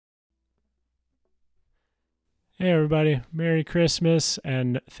Hey everybody, Merry Christmas,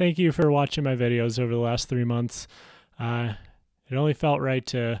 and thank you for watching my videos over the last 3 months. It only felt right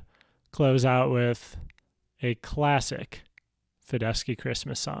to close out with a classic Fedeschi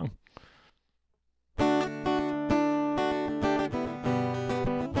Christmas song.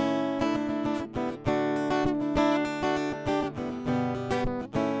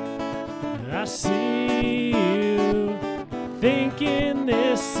 I see you thinking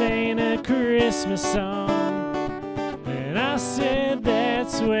this ain't a Christmas song. And I said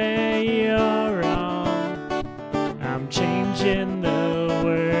that's where you're wrong. I'm changing the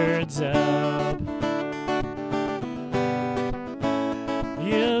words up.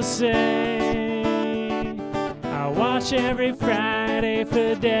 You'll say I watch every Friday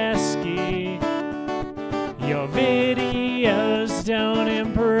Fedeschi. Your videos don't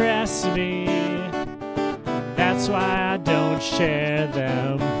impress me. That's why I don't share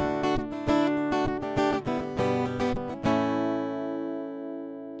them.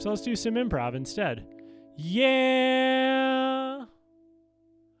 So let's do some improv instead. Yeah.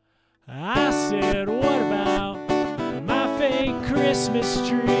 I said, what about my fake Christmas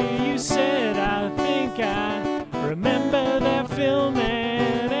tree? You said, I think I remember that film,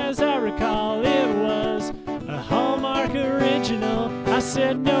 and as I recall, it was a Hallmark original. I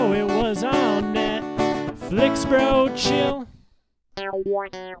said, no, it was on Netflix, bro, chill. I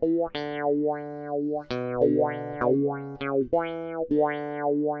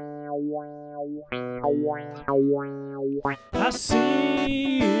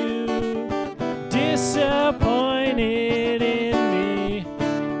see you disappointed in me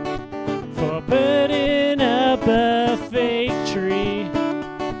for putting up a fake tree,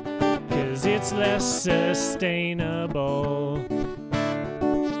 'cause it's less sustainable.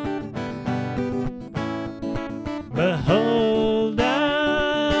 But hold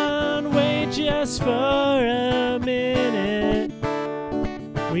on, wait just for a minute.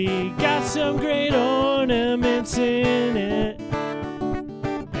 We got some great ornaments in it,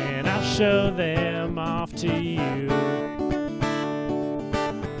 and I'll show them off to you.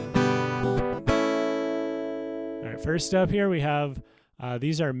 All right, first up here we have,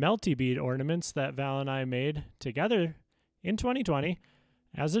 these are melty bead ornaments that Val and I made together in 2020.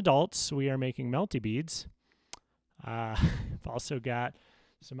 As adults, we are making melty beads. I've also got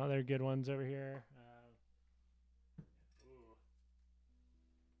some other good ones over here.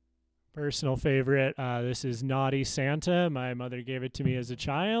 Personal favorite, this is Naughty Santa. My mother gave it to me as a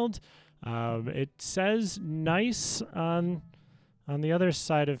child. It says nice on the other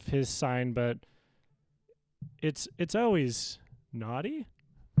side of his sign, but it's always naughty.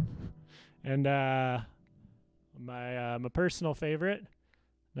 And my personal favorite,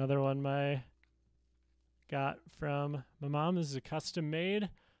 another one got from my mom. This is a custom made.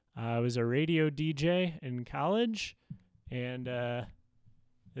 I was a radio DJ in college, and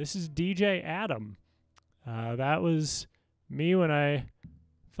this is DJ Adam. That was me when I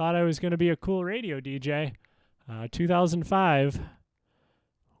thought I was going to be a cool radio DJ. 2005,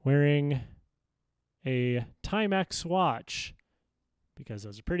 wearing a Timex watch because I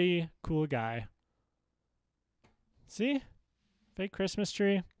was a pretty cool guy. See? Fake Christmas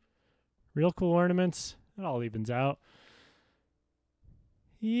tree. Real cool ornaments. It all evens out.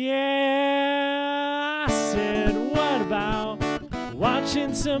 Yeah, I said, what about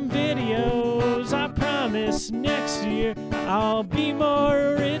watching some videos? I promise next year I'll be more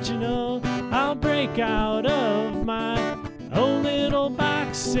original. I'll break out of my own little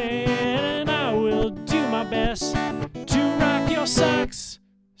box, and I will do my best to rock your socks.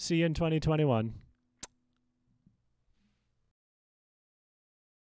 See you in 2021.